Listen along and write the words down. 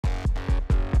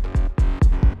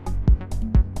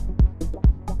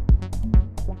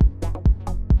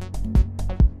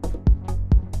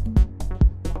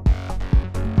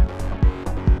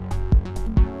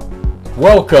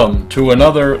Welcome to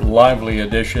another lively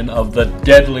edition of the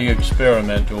Deadly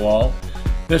Experiment to all.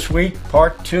 This week,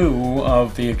 part 2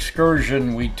 of the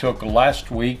excursion we took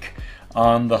last week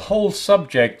on the whole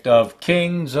subject of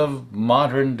kings of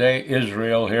modern-day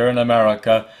Israel here in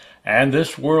America and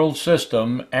this world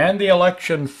system and the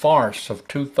election farce of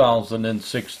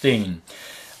 2016.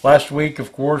 Last week,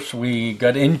 of course, we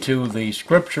got into the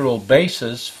scriptural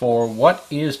basis for what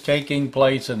is taking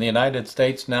place in the United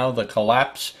States now, the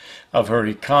collapse of her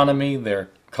economy, their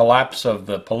collapse of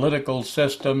the political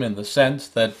system in the sense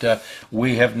that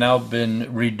we have now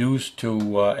been reduced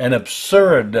to an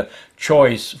absurd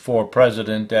choice for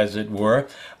president, as it were.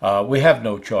 We have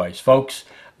no choice, folks.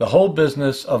 The whole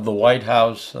business of the White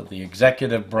House, of the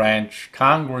executive branch,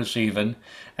 Congress even,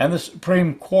 and the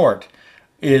Supreme Court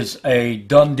is a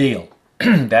done deal.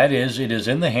 That is, it is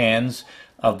in the hands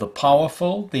of the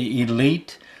powerful, the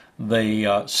elite,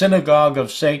 the synagogue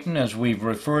of Satan, as we've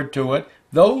referred to it,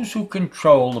 those who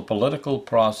control the political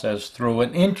process through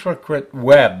an intricate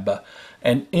web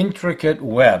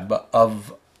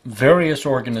of various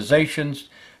organizations,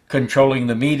 controlling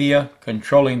the media,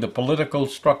 controlling the political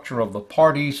structure of the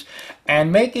parties,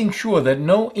 and making sure that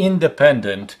no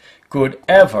independent could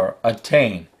ever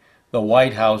attain the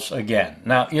White House again.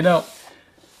 Now, you know,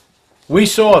 we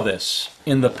saw this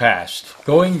in the past,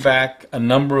 going back a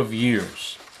number of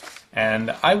years.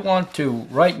 And I want to,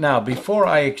 right now, before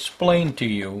I explain to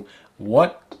you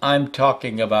what I'm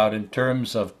talking about in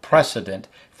terms of precedent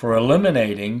for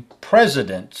eliminating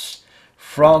presidents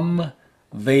from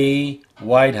the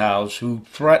White House who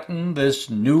threaten this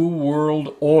new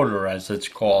world order, as it's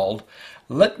called,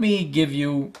 let me give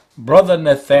you Brother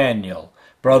Nathaniel.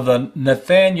 Brother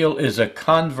Nathaniel is a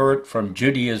convert from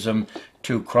Judaism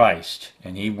to Christ,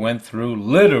 and he went through,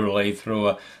 literally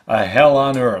through a hell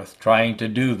on earth trying to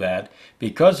do that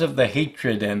because of the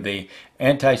hatred and the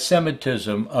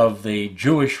anti-Semitism of the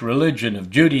Jewish religion,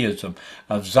 of Judaism,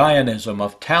 of Zionism,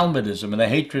 of Talmudism, and the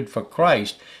hatred for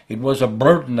Christ. It was a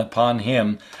burden upon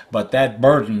him, but that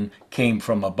burden came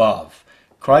from above.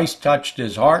 Christ touched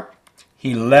his heart.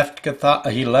 He left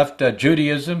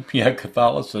Judaism,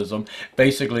 Catholicism,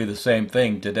 basically the same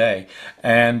thing today,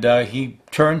 and he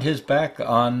turned his back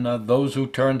on those who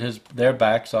turned their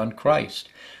backs on Christ,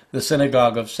 the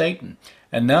synagogue of Satan.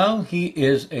 And now he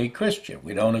is a Christian.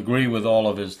 We don't agree with all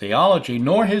of his theology,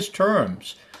 nor his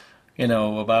terms,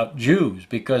 about Jews,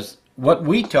 because what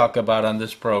we talk about on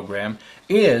this program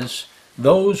is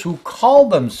those who call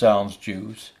themselves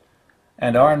Jews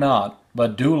and are not,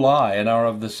 but do lie and are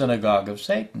of the synagogue of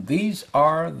Satan. These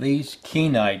are these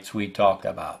Cainites we talk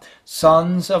about,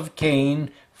 sons of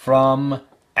Cain from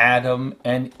Adam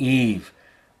and Eve.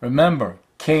 Remember,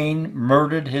 Cain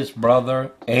murdered his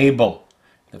brother Abel,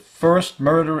 the first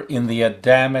murder in the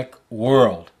Adamic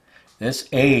world, this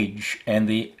age and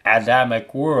the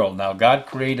Adamic world. Now, God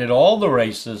created all the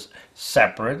races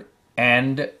separate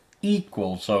and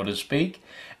equal, so to speak,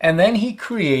 and then he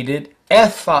created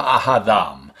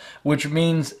Adam, which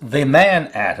means the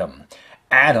man Adam.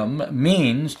 Adam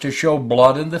means to show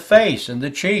blood in the face and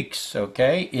the cheeks,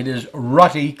 okay? It is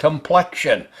ruddy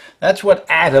complexion. That's what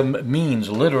Adam means,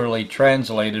 literally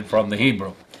translated from the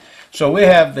Hebrew. So we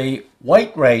have the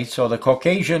white race, or the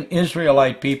Caucasian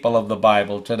Israelite people of the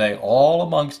Bible today, all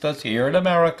amongst us here in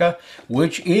America,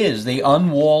 which is the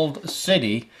unwalled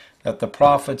city that the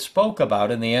prophet spoke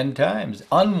about in the end times.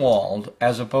 Unwalled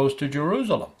as opposed to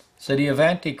Jerusalem, city of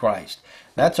Antichrist.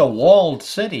 That's a walled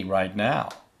city right now.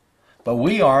 But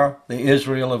we are the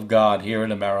Israel of God here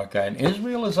in America, and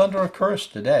Israel is under a curse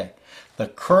today. The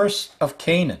curse of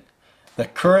Canaan, the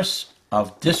curse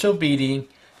of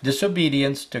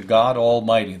disobedience to God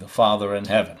Almighty, the Father in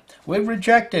heaven. We've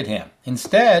rejected him.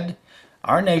 Instead,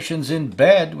 our nation's in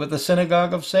bed with the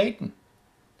synagogue of Satan.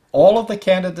 All of the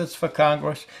candidates for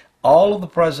Congress, all of the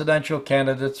presidential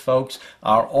candidates, folks,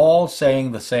 are all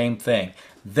saying the same thing.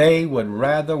 They would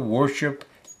rather worship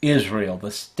Israel,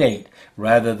 the state,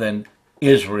 rather than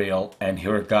Israel and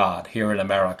her God here in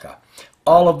America.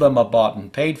 All of them are bought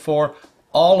and paid for.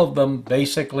 All of them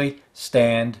basically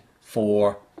stand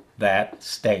for that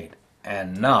state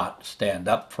and not stand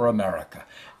up for America.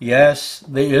 Yes,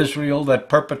 the Israel that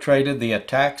perpetrated the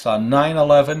attacks on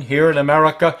 9/11 here in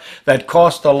America that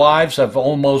cost the lives of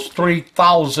almost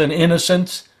 3,000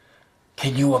 innocents.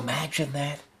 Can you imagine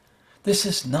that? This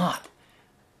is not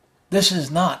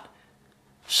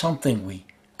something we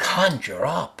conjure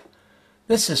up.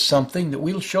 This is something that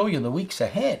we'll show you in the weeks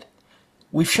ahead.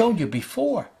 We've shown you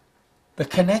before the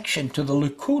connection to the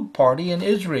Likud party in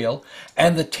Israel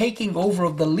and the taking over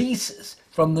of the leases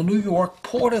from the New York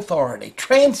Port Authority,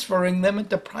 transferring them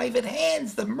into private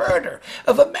hands, the murder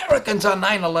of Americans on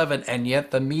 9/11, and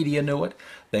yet the media knew it.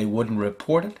 They wouldn't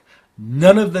report it.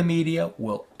 None of the media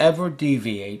will ever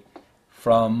deviate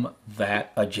from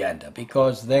that agenda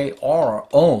because they are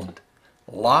owned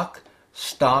lock,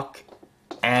 stock,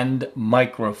 and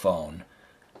microphone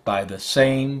by the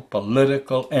same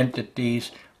political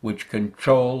entities which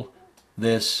control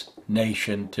this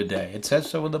nation today. It says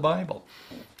so in the Bible.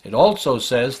 It also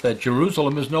says that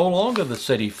Jerusalem is no longer the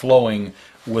city flowing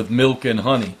with milk and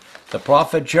honey. The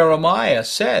prophet Jeremiah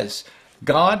says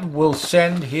God will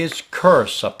send his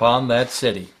curse upon that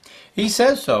city. He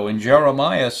says so in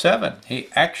Jeremiah 7. He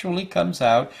actually comes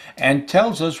out and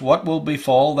tells us what will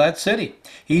befall that city.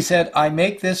 He said, I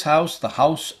make this house the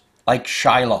house like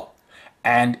Shiloh,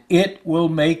 and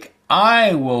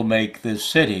I will make this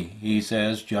city, he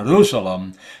says,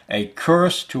 Jerusalem, a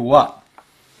curse to what?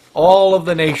 All of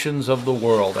the nations of the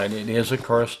world, and it is a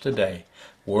curse today.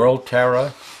 World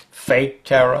terror, fake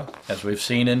terror, as we've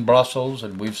seen in Brussels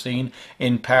and we've seen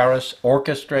in Paris,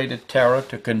 orchestrated terror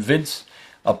to convince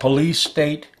a police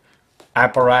state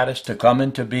apparatus to come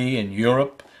into being in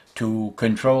Europe to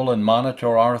control and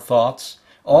monitor our thoughts.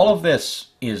 All of this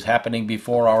is happening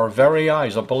before our very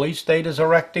eyes. A police state is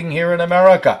erecting here in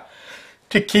America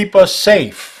to keep us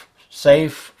safe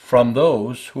from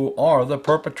those who are the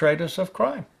perpetrators of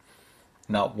crime.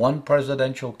 Not one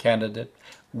presidential candidate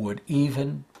would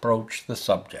even broach the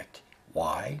subject.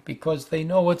 Why? Because they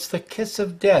know it's the kiss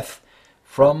of death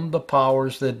from the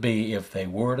powers that be if they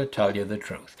were to tell you the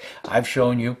truth. I've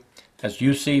shown you, as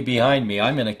you see behind me,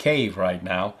 I'm in a cave right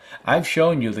now. I've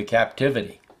shown you the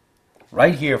captivity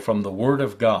right here from the Word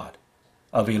of God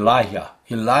of Elijah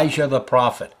the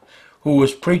prophet, who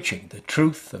was preaching the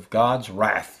truth of God's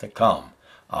wrath to come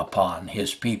upon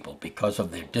his people because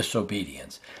of their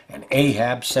disobedience. And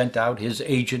Ahab sent out his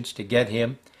agents to get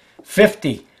him,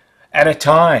 50 at a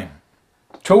time,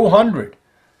 200.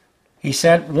 He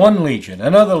sent one legion,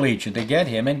 another legion to get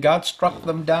him, and God struck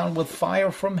them down with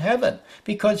fire from heaven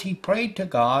because he prayed to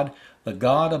God, the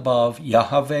God above,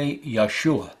 Yahweh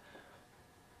Yeshua,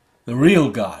 the real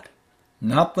God,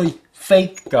 not the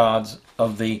fake gods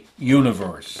of the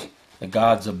universe, the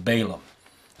gods of Balaam.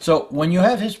 So when you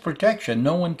have his protection,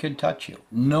 no one can touch you.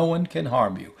 No one can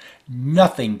harm you.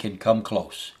 Nothing can come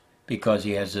close because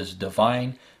he has his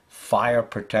divine fire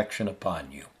protection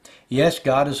upon you. Yes,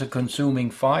 God is a consuming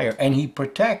fire, and he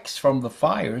protects from the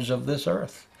fires of this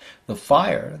earth. The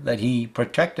fire that he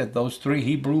protected those 3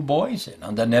 Hebrew boys in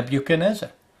under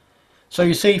Nebuchadnezzar. So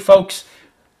you see, folks,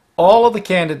 all of the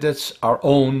candidates are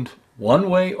owned one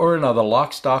way or another,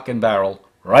 lock, stock, and barrel,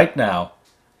 right now,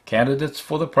 candidates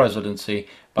for the presidency,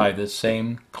 by this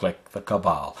same clique, the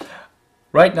cabal.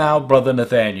 Right now, Brother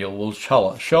Nathaniel will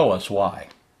show us why.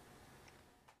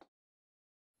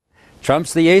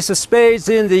 Trump's the ace of spades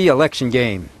in the election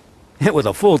game. With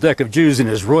a full deck of Jews in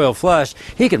his royal flush,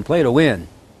 he can play to win.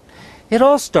 It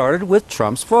all started with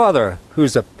Trump's father,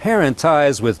 whose apparent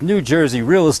ties with New Jersey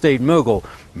real estate mogul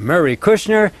Murray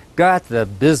Kushner got the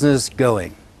business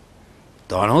going.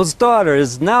 Donald's daughter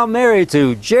is now married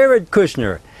to Jared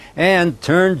Kushner and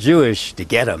turned Jewish to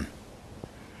get him.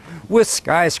 With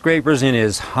skyscrapers in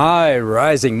his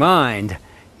high-rising mind,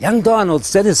 young Donald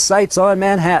set his sights on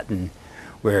Manhattan,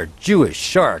 where Jewish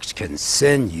sharks can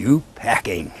send you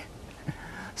packing.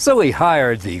 So he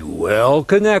hired the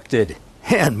well-connected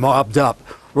and mobbed up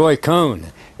Roy Cohn,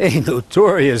 a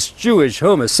notorious Jewish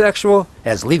homosexual,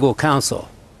 as legal counsel.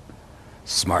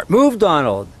 Smart move,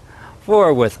 Donald,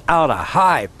 for without a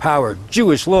high-powered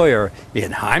Jewish lawyer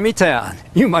in Hymietown,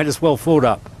 you might as well fold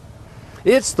up.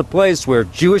 It's the place where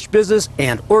Jewish business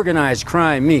and organized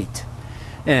crime meet,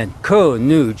 and Cohn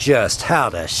knew just how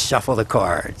to shuffle the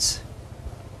cards.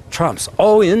 Trump's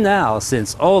all in now,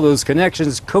 since all those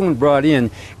connections Cohn brought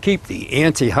in keep the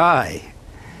ante high.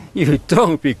 You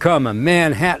don't become a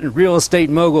Manhattan real estate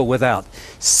mogul without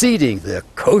seeding the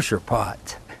kosher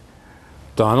pot.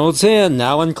 Donald's hand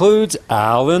now includes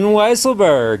Alan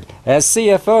Weisselberg as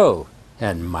CFO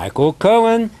and Michael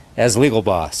Cohen as legal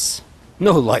boss.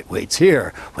 No lightweights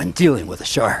here when dealing with the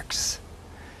sharks.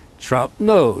 Trump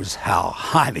knows how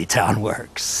Hymietown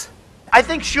works. I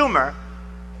think Schumer,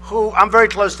 who I'm very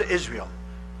close to Israel,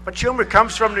 but Schumer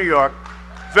comes from New York,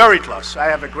 very close. I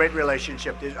have a great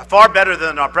relationship, far better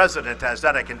than our president has,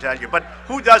 that I can tell you, but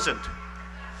who doesn't?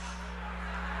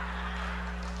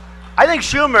 I think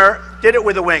Schumer did it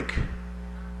with a wink.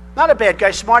 Not a bad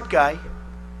guy, smart guy.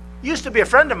 Used to be a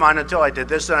friend of mine until I did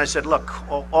this, and I said, look,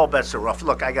 all bets are off.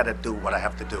 Look, I got to do what I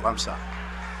have to do. I'm sorry.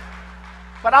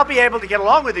 But I'll be able to get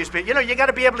along with these people. You know, you got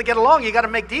to be able to get along. You got to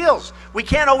make deals. We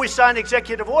can't always sign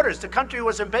executive orders. The country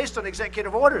wasn't based on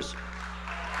executive orders.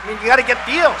 I mean, you got to get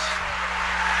deals.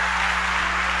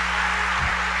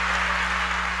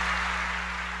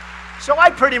 So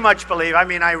I pretty much believe, I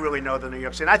mean, I really know the New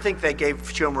York City. I think they gave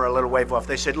Schumer a little wave off.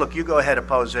 They said, look, you go ahead,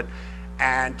 oppose it,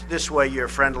 and this way you're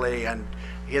friendly. And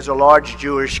he has a large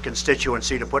Jewish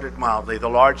constituency, to put it mildly, the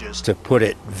largest. To put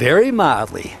it very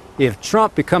mildly, if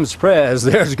Trump becomes pres,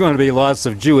 there's going to be lots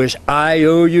of Jewish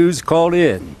IOUs called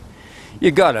in. You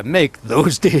got to make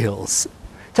those deals.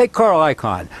 Take Carl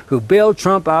Icahn, who bailed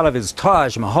Trump out of his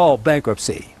Taj Mahal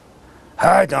bankruptcy.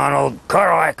 Hi, Donald.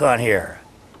 Carl Icahn here.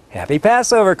 Happy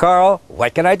Passover, Carl.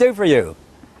 What can I do for you?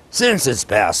 Since it's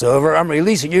Passover, I'm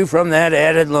releasing you from that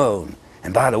added loan.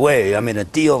 And by the way, I'm in a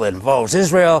deal that involves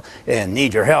Israel and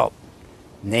need your help.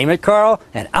 Name it, Carl,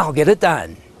 and I'll get it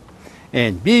done.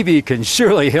 And Bibi can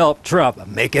surely help Trump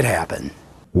make it happen.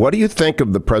 What do you think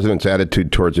of the president's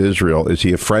attitude towards Israel? Is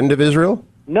he a friend of Israel?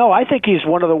 No, I think he's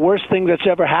one of the worst things that's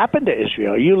ever happened to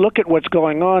Israel. You look at what's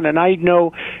going on, and I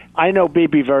know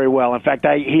Bibi very well. In fact,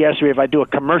 he asked me if I do a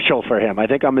commercial for him. I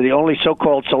think I'm the only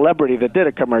so-called celebrity that did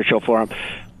a commercial for him.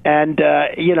 And,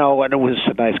 you know, and it was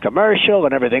a nice commercial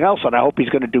and everything else, and I hope he's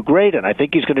going to do great, and I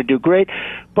think he's going to do great.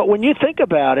 But when you think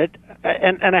about it,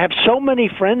 and I have so many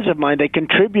friends of mine that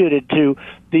contributed to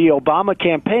the Obama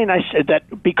campaign, I said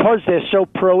that because they're so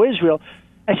pro-Israel,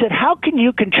 I said, how can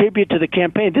you contribute to the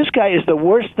campaign? This guy is the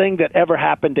worst thing that ever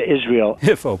happened to Israel.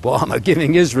 If Obama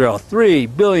giving Israel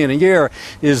 $3 billion a year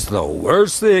is the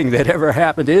worst thing that ever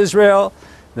happened to Israel,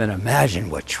 then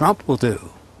imagine what Trump will do.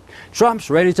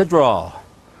 Trump's ready to draw.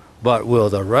 But will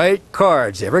the right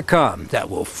cards ever come that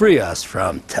will free us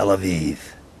from Tel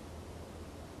Aviv?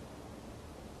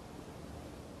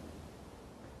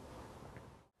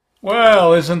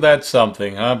 Well, isn't that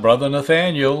something, huh? Brother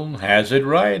Nathaniel has it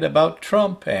right about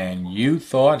Trump, and you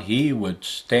thought he would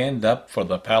stand up for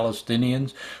the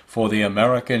Palestinians, for the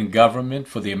American government,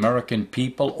 for the American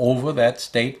people over that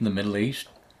state in the Middle East?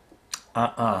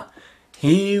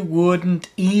 He wouldn't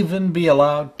even be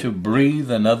allowed to breathe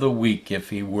another week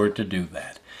if he were to do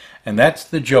that. And that's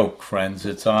the joke, friends.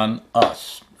 It's on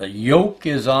us. The yoke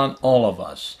is on all of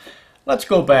us. Let's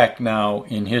go back now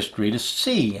in history to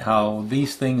see how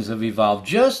these things have evolved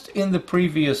just in the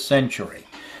previous century.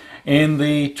 In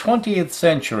the 20th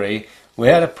century, we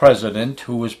had a president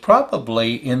who was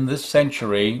probably, in this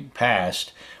century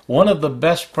past, one of the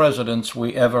best presidents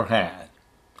we ever had.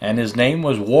 And his name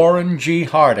was Warren G.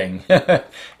 Harding.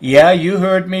 Yeah, you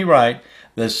heard me right.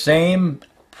 The same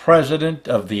president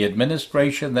of the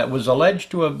administration that was alleged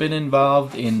to have been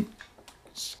involved in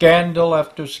scandal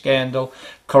after scandal,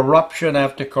 corruption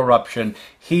after corruption.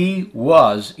 He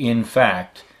was, in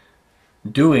fact,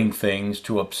 doing things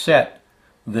to upset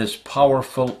this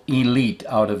powerful elite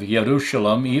out of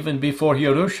Jerusalem, even before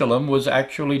Jerusalem was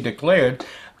actually declared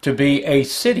to be a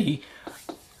city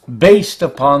based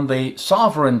upon the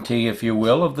sovereignty, if you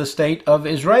will, of the state of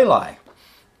Israel.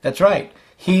 That's right.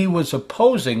 He was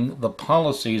opposing the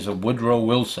policies of Woodrow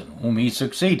Wilson, whom he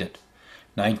succeeded.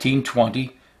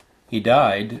 1920, he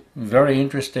died, very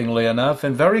interestingly enough,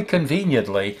 and very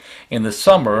conveniently, in the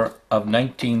summer of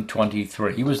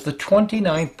 1923. He was the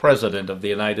 29th President of the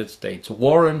United States,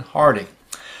 Warren Harding.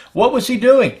 What was he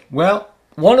doing? Well,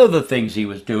 one of the things he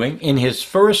was doing, in his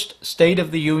first State of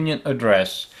the Union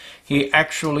address, he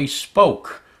actually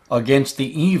spoke against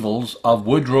the evils of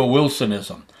Woodrow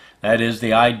Wilsonism. That is,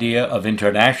 the idea of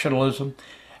internationalism,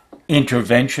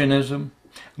 interventionism,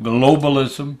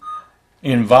 globalism,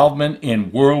 involvement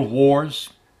in world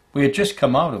wars. We had just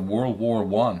come out of World War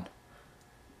I,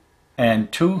 and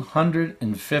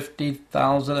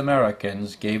 250,000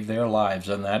 Americans gave their lives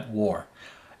in that war.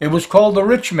 It was called the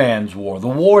Rich Man's War, the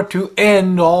war to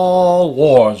end all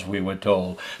wars, we were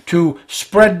told, to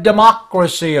spread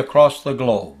democracy across the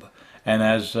globe. And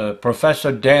as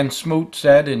Professor Dan Smoot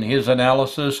said in his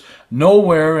analysis,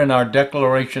 nowhere in our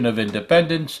Declaration of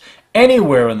Independence,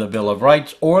 anywhere in the Bill of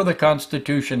Rights or the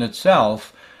Constitution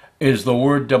itself is the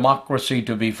word democracy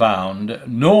to be found,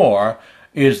 nor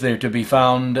is there to be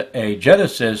found a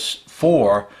genesis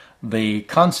for the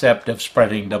concept of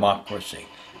spreading democracy.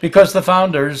 Because the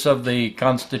founders of the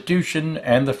Constitution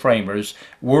and the framers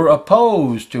were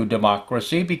opposed to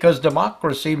democracy because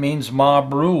democracy means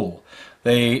mob rule.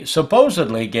 They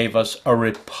supposedly gave us a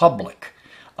republic,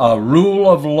 a rule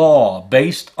of law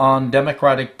based on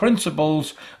democratic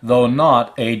principles, though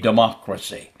not a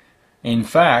democracy. In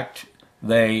fact,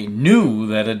 they knew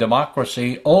that a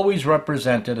democracy always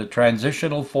represented a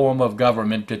transitional form of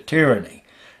government to tyranny.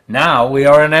 Now we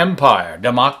are an empire.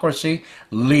 Democracy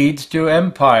leads to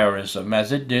empirism,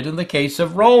 as it did in the case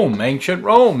of Rome, ancient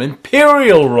Rome,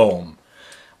 imperial Rome.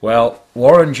 Well,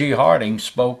 Warren G. Harding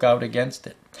spoke out against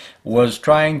it, was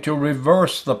trying to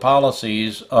reverse the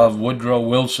policies of Woodrow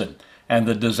Wilson and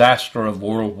the disaster of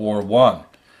World War I.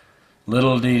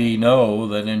 Little did he know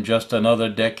that in just another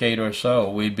decade or so,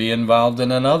 we'd be involved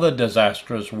in another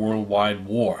disastrous worldwide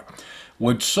war,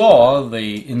 which saw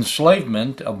the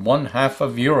enslavement of one half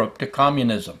of Europe to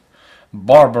communism,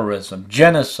 barbarism,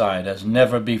 genocide as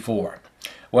never before.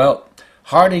 Well,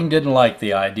 Harding didn't like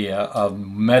the idea of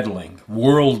meddling,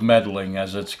 world meddling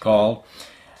as it's called.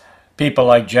 People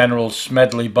like General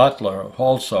Smedley Butler,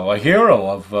 also a hero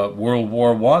of World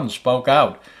War I, spoke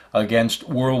out against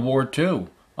World War II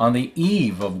on the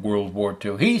eve of World War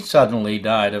II. He suddenly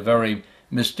died a very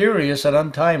mysterious and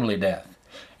untimely death.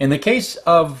 In the case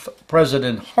of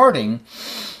President Harding,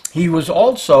 he was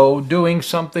also doing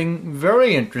something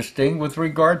very interesting with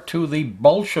regard to the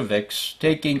Bolsheviks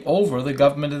taking over the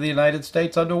government of the United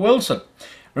States under Wilson.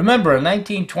 Remember, in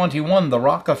 1921, the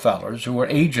Rockefellers, who were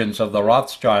agents of the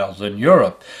Rothschilds in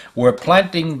Europe, were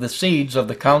planting the seeds of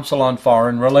the Council on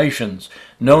Foreign Relations,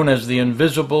 known as the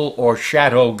Invisible or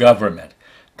Shadow Government.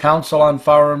 Council on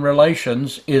Foreign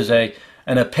Relations is an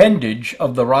appendage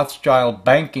of the Rothschild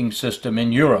banking system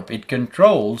in Europe. It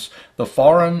controls the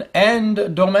foreign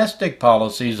and domestic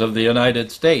policies of the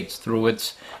United States through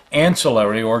its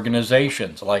ancillary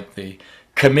organizations like the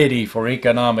Committee for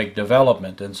Economic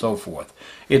Development and so forth.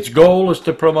 Its goal is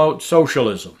to promote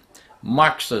socialism,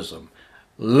 Marxism,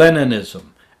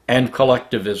 Leninism, and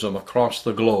collectivism across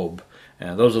the globe.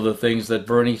 And those are the things that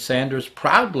Bernie Sanders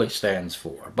proudly stands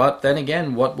for. But then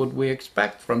again, what would we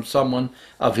expect from someone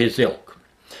of his ilk?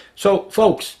 So,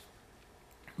 folks,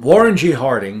 Warren G.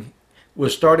 Harding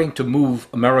was starting to move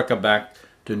America back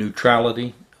to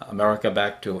neutrality, America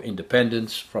back to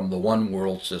independence from the one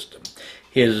world system.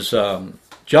 His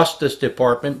Justice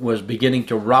Department was beginning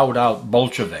to rout out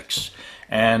Bolsheviks,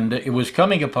 and it was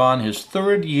coming upon his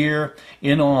third year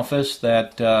in office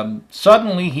that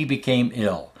suddenly he became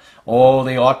ill. Oh,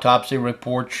 the autopsy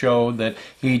report showed that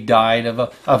he died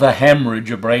of a hemorrhage,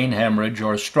 a brain hemorrhage,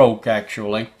 or a stroke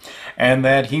actually, and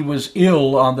that he was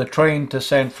ill on the train to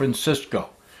San Francisco,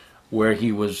 where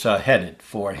he was headed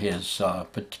for his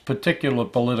particular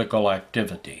political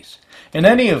activities. In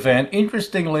any event,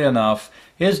 interestingly enough,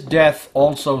 his death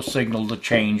also signaled a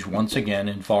change once again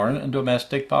in foreign and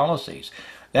domestic policies.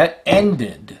 That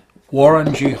ended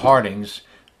Warren G. Harding's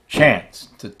chance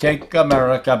to take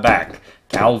America back.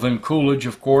 Calvin Coolidge,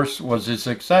 of course, was his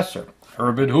successor,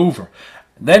 Herbert Hoover.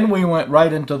 Then we went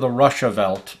right into the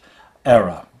Roosevelt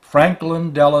era.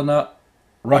 Franklin Delano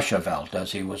Roosevelt,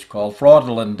 as he was called,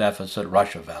 fraudulent deficit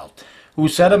Roosevelt, who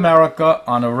set America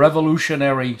on a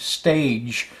revolutionary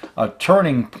stage, a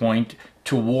turning point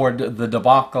toward the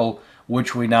debacle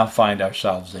which we now find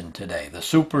ourselves in today. The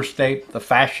superstate, the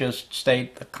fascist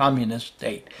state, the communist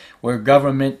state, where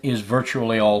government is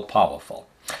virtually all-powerful.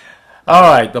 All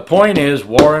right, the point is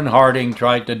Warren Harding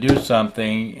tried to do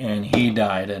something and he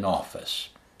died in office.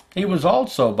 He was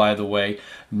also, by the way,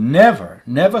 never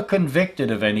convicted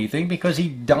of anything because he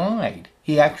died.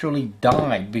 He actually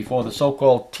died before the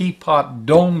so-called Teapot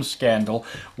Dome scandal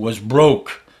was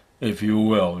broke, if you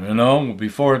will,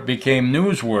 before it became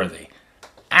newsworthy,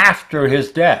 after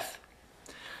his death.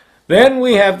 Then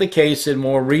we have the case in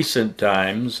more recent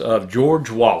times of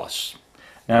George Wallace.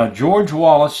 Now, George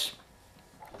Wallace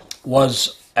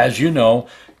was, as you know,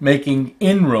 making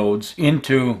inroads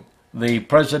into the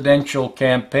presidential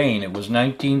campaign. It was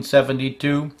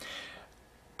 1972.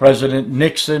 President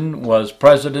Nixon was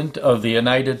president of the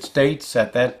United States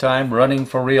at that time, running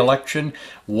for re-election.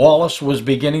 Wallace was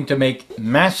beginning to make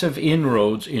massive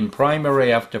inroads in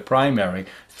primary after primary,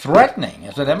 threatening,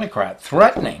 as a Democrat,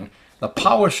 threatening the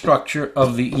power structure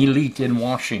of the elite in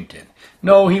Washington.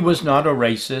 No, he was not a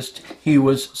racist. He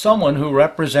was someone who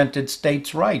represented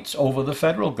states' rights over the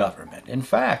federal government. In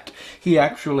fact, he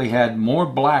actually had more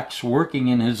blacks working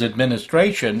in his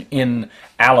administration in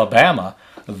Alabama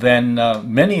than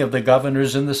many of the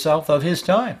governors in the South of his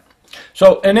time.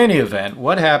 So, in any event,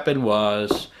 what happened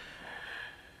was,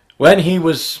 when he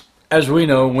was, as we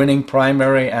know, winning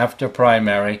primary after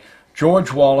primary,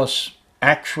 George Wallace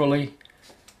actually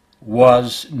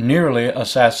was nearly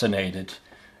assassinated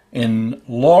in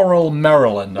Laurel,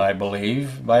 Maryland, I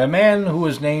believe, by a man who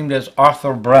was named as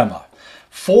Arthur Bremer.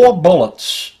 4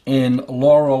 bullets in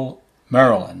Laurel,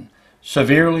 Maryland,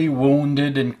 severely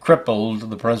wounded and crippled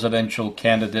the presidential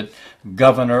candidate,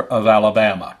 governor of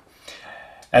Alabama.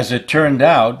 As it turned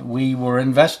out, we were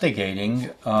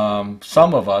investigating,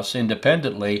 some of us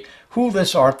independently, who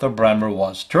this Arthur Bremer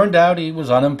was. Turned out he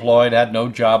was unemployed, had no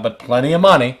job, but plenty of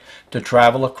money to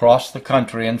travel across the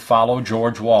country and follow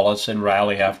George Wallace in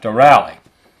rally after rally.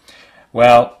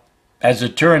 Well, as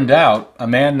it turned out, a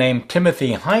man named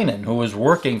Timothy Heinen, who was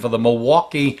working for the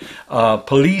Milwaukee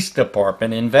Police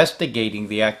Department investigating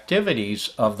the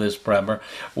activities of this Bremer,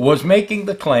 was making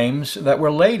the claims that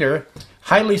were later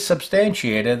highly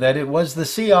substantiated that it was the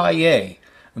CIA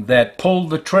that pulled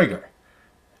the trigger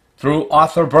through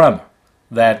Arthur Bremer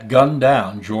that gunned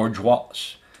down George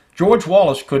Wallace. George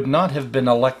Wallace could not have been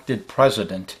elected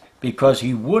president because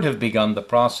he would have begun the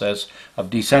process of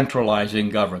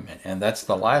decentralizing government. And that's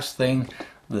the last thing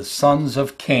the sons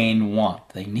of Cain want.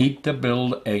 They need to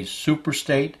build a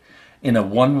superstate in a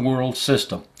one-world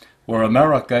system where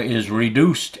America is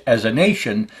reduced as a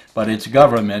nation, but its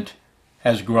government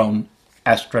has grown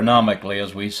astronomically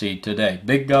as we see today.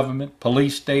 Big government,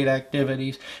 police state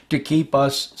activities to keep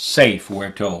us safe,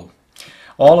 we're told.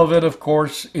 All of it, of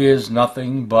course, is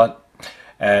nothing but,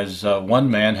 as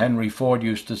one man, Henry Ford,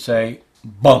 used to say,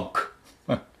 bunk.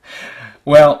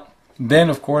 Well, then,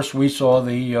 of course, we saw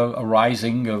the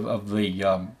arising of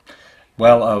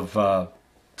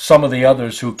some of the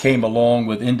others who came along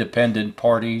with independent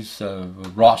parties.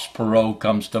 Ross Perot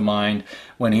comes to mind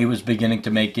when he was beginning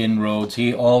to make inroads.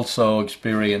 He also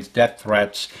experienced death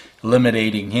threats,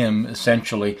 eliminating him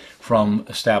essentially from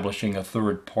establishing a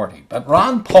third party. But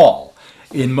Ron Paul,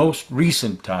 in most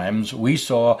recent times, we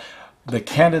saw the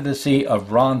candidacy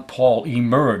of Ron Paul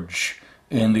emerge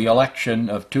in the election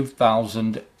of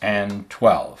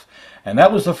 2012. And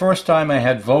that was the first time I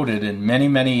had voted in many,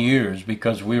 many years,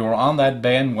 because we were on that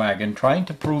bandwagon trying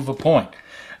to prove a point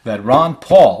that Ron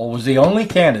Paul was the only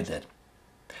candidate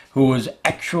who was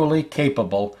actually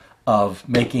capable of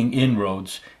making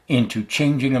inroads into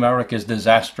changing America's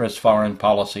disastrous foreign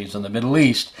policies in the Middle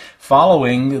East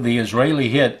following the Israeli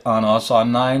hit on us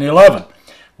on 9/11.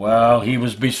 Well, he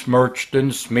was besmirched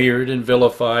and smeared and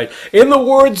vilified. In the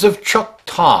words of Chuck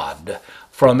Todd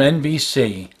from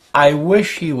NBC, I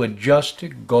wish he would just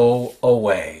go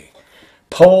away.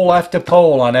 Poll after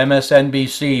poll on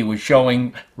MSNBC was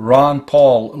showing Ron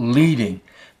Paul leading.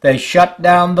 They shut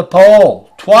down the poll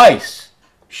twice.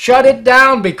 Shut it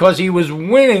down because he was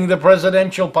winning the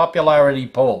presidential popularity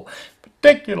poll.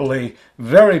 Particularly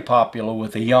very popular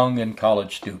with the young and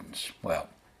college students. Well,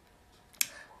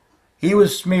 he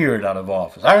was smeared out of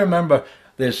office. I remember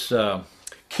this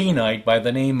Keenite by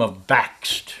the name of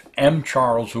Baxt, M.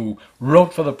 Charles, who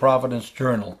wrote for the Providence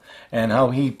Journal, and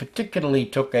how he particularly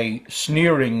took a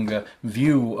sneering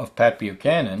view of Pat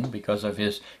Buchanan because of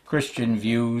his Christian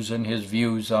views and his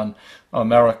views on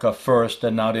America first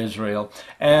and not Israel.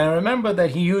 And I remember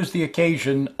that he used the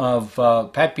occasion of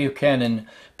Pat Buchanan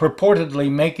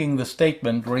purportedly making the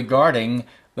statement regarding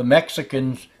the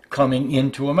Mexicans coming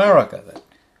into America, that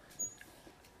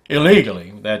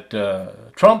illegally, that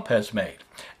Trump has made.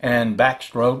 And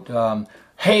Bax wrote,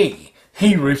 hey,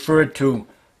 he referred to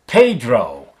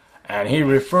Pedro, and he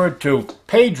referred to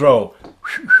Pedro,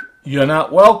 you're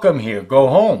not welcome here, go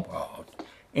home. Well,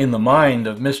 in the mind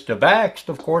of Mr. Bax,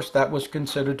 of course, that was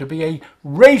considered to be a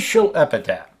racial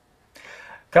epithet.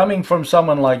 Coming from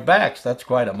someone like Bax, that's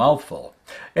quite a mouthful.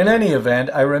 In any event,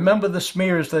 I remember the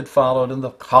smears that followed in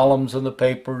the columns in the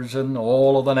papers and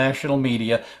all of the national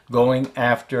media going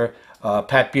after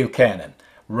Pat Buchanan.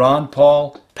 Ron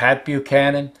Paul, Pat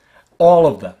Buchanan, all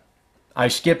of them. I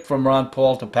skipped from Ron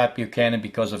Paul to Pat Buchanan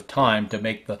because of time to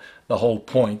make the whole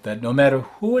point that no matter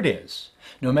who it is,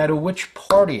 no matter which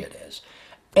party it is,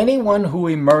 anyone who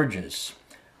emerges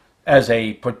as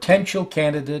a potential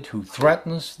candidate who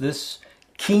threatens this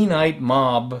Keenite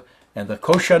mob and the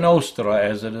Cosa Nostra,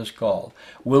 as it is called,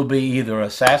 will be either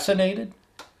assassinated,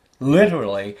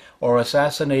 literally, or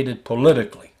assassinated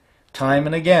politically. Time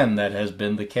and again that has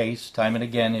been the case. Time and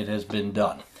again it has been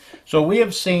done. So we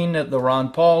have seen the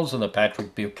Ron Pauls and the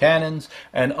Patrick Buchanans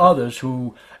and others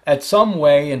who at some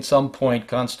way and some point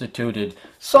constituted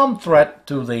some threat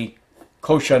to the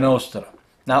Cosa Nostra.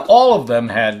 Now all of them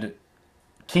had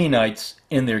Keenites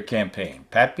in their campaign.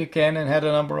 Pat Buchanan had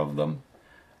a number of them.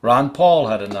 Ron Paul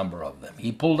had a number of them.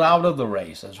 He pulled out of the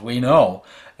race, as we know,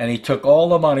 and he took all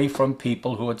the money from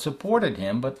people who had supported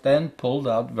him, but then pulled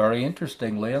out very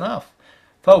interestingly enough.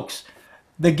 Folks,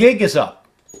 the gig is up.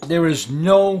 There is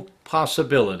no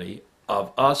possibility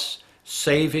of us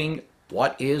saving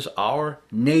what is our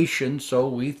nation, so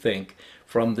we think,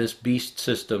 from this beast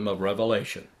system of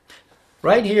revelation.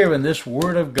 Right here in this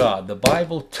Word of God, the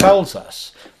Bible tells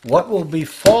us what will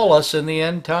befall us in the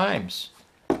end times.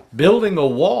 Building a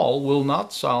wall will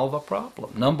not solve a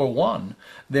problem. Number one,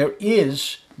 there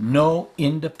is no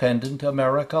independent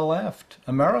America left.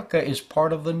 America is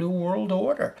part of the New World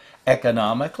Order,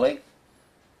 economically,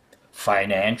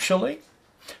 financially,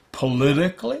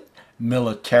 politically,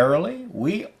 militarily.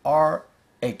 We are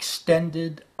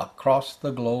extended across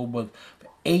the globe with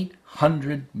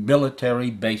 800 military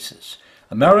bases.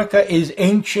 America is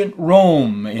ancient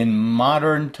Rome in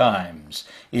modern times.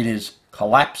 It is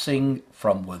collapsing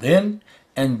from within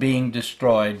and being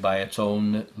destroyed by its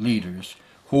own leaders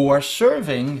who are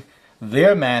serving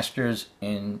their masters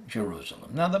in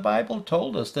Jerusalem. Now, the Bible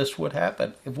told us this would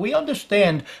happen. If we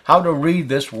understand how to read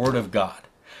this Word of God,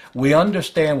 we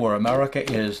understand where America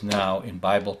is now in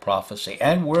Bible prophecy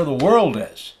and where the world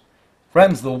is.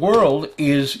 Friends, the world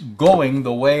is going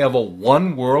the way of a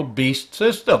one-world beast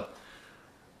system.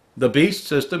 The beast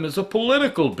system is a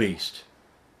political beast.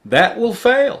 That will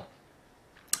fail.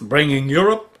 Bringing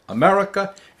Europe,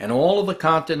 America, and all of the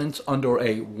continents under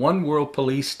a one-world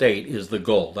police state is the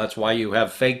goal. That's why you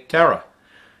have fake terror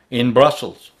in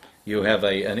Brussels. You have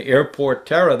an airport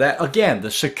terror that, again, the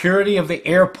security of the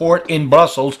airport in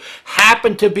Brussels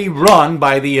happened to be run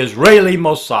by the Israeli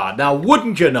Mossad. Now,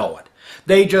 wouldn't you know it?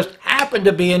 They just happened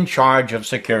to be in charge of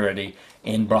security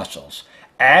in Brussels,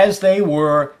 as they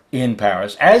were in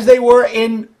Paris, as they were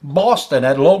in Boston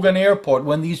at Logan Airport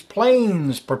when these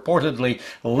planes purportedly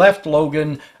left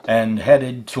Logan and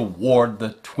headed toward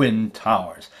the Twin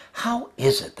Towers. How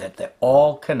is it that they're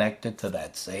all connected to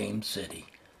that same city,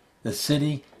 the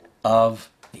city of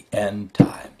the end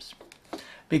times?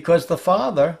 Because the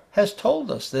Father has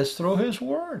told us this through His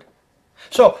Word.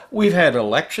 So we've had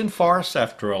election farce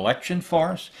after election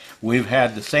farce. We've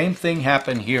had the same thing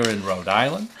happen here in Rhode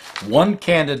Island. One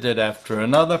candidate after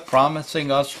another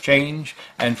promising us change.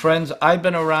 And friends, I've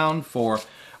been around for,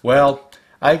 well,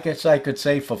 I guess I could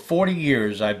say for 40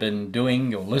 years I've been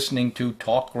doing or listening to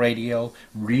talk radio,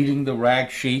 reading the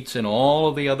rag sheets and all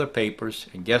of the other papers.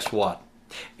 And guess what?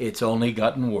 It's only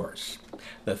gotten worse.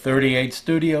 The 38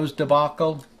 Studios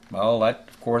debacle, well, that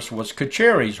of course was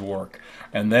Kacheri's work.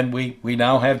 And then we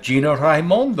now have Gina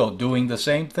Raimondo doing the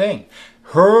same thing.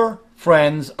 Her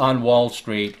friends on Wall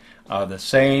Street are the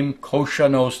same Cosa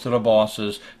Nostra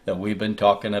bosses that we've been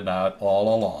talking about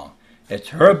all along. It's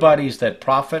her buddies that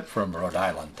profit from Rhode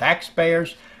Island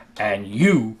taxpayers, and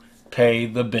you pay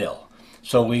the bill.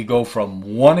 So we go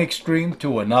from one extreme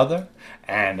to another,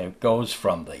 and it goes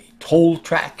from the toll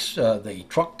tax, the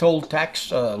truck toll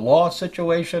tax law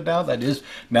situation now that is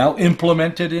now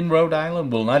implemented in Rhode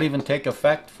Island, will not even take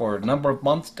effect for a number of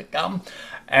months to come.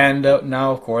 And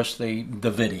now, of course, the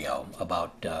video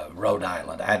about Rhode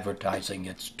Island advertising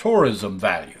its tourism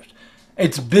values,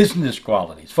 its business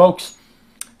qualities. Folks,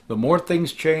 the more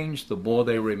things change, the more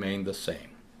they remain the same.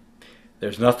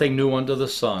 There's nothing new under the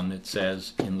sun, it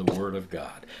says in the Word of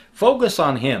God. Focus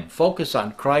on Him. Focus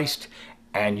on Christ,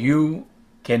 and you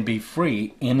can be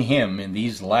free in Him in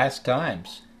these last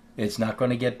times. It's not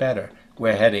going to get better.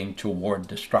 We're heading toward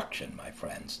destruction, my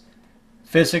friends.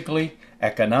 Physically,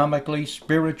 economically,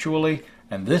 spiritually,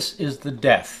 and this is the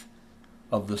death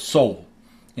of the soul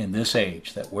in this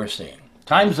age that we're seeing.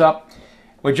 Time's up.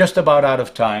 We're just about out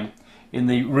of time. In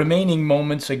the remaining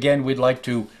moments, again, we'd like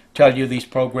to tell you these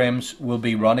programs will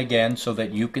be run again so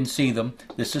that you can see them.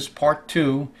 This is part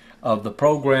 2 of the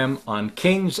program on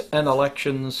kings and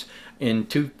elections in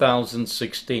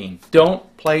 2016.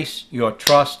 Don't place your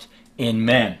trust in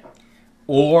men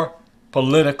or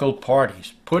political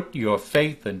parties. Put your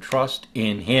faith and trust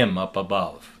in Him up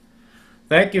above.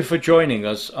 Thank you for joining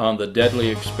us on The Deadly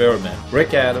Experiment.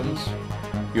 Rick Adams,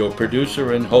 your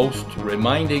producer and host,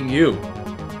 reminding you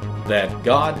that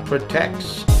God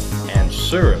protects and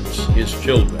serves His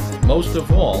children. And most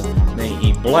of all, may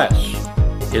He bless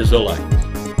His elect.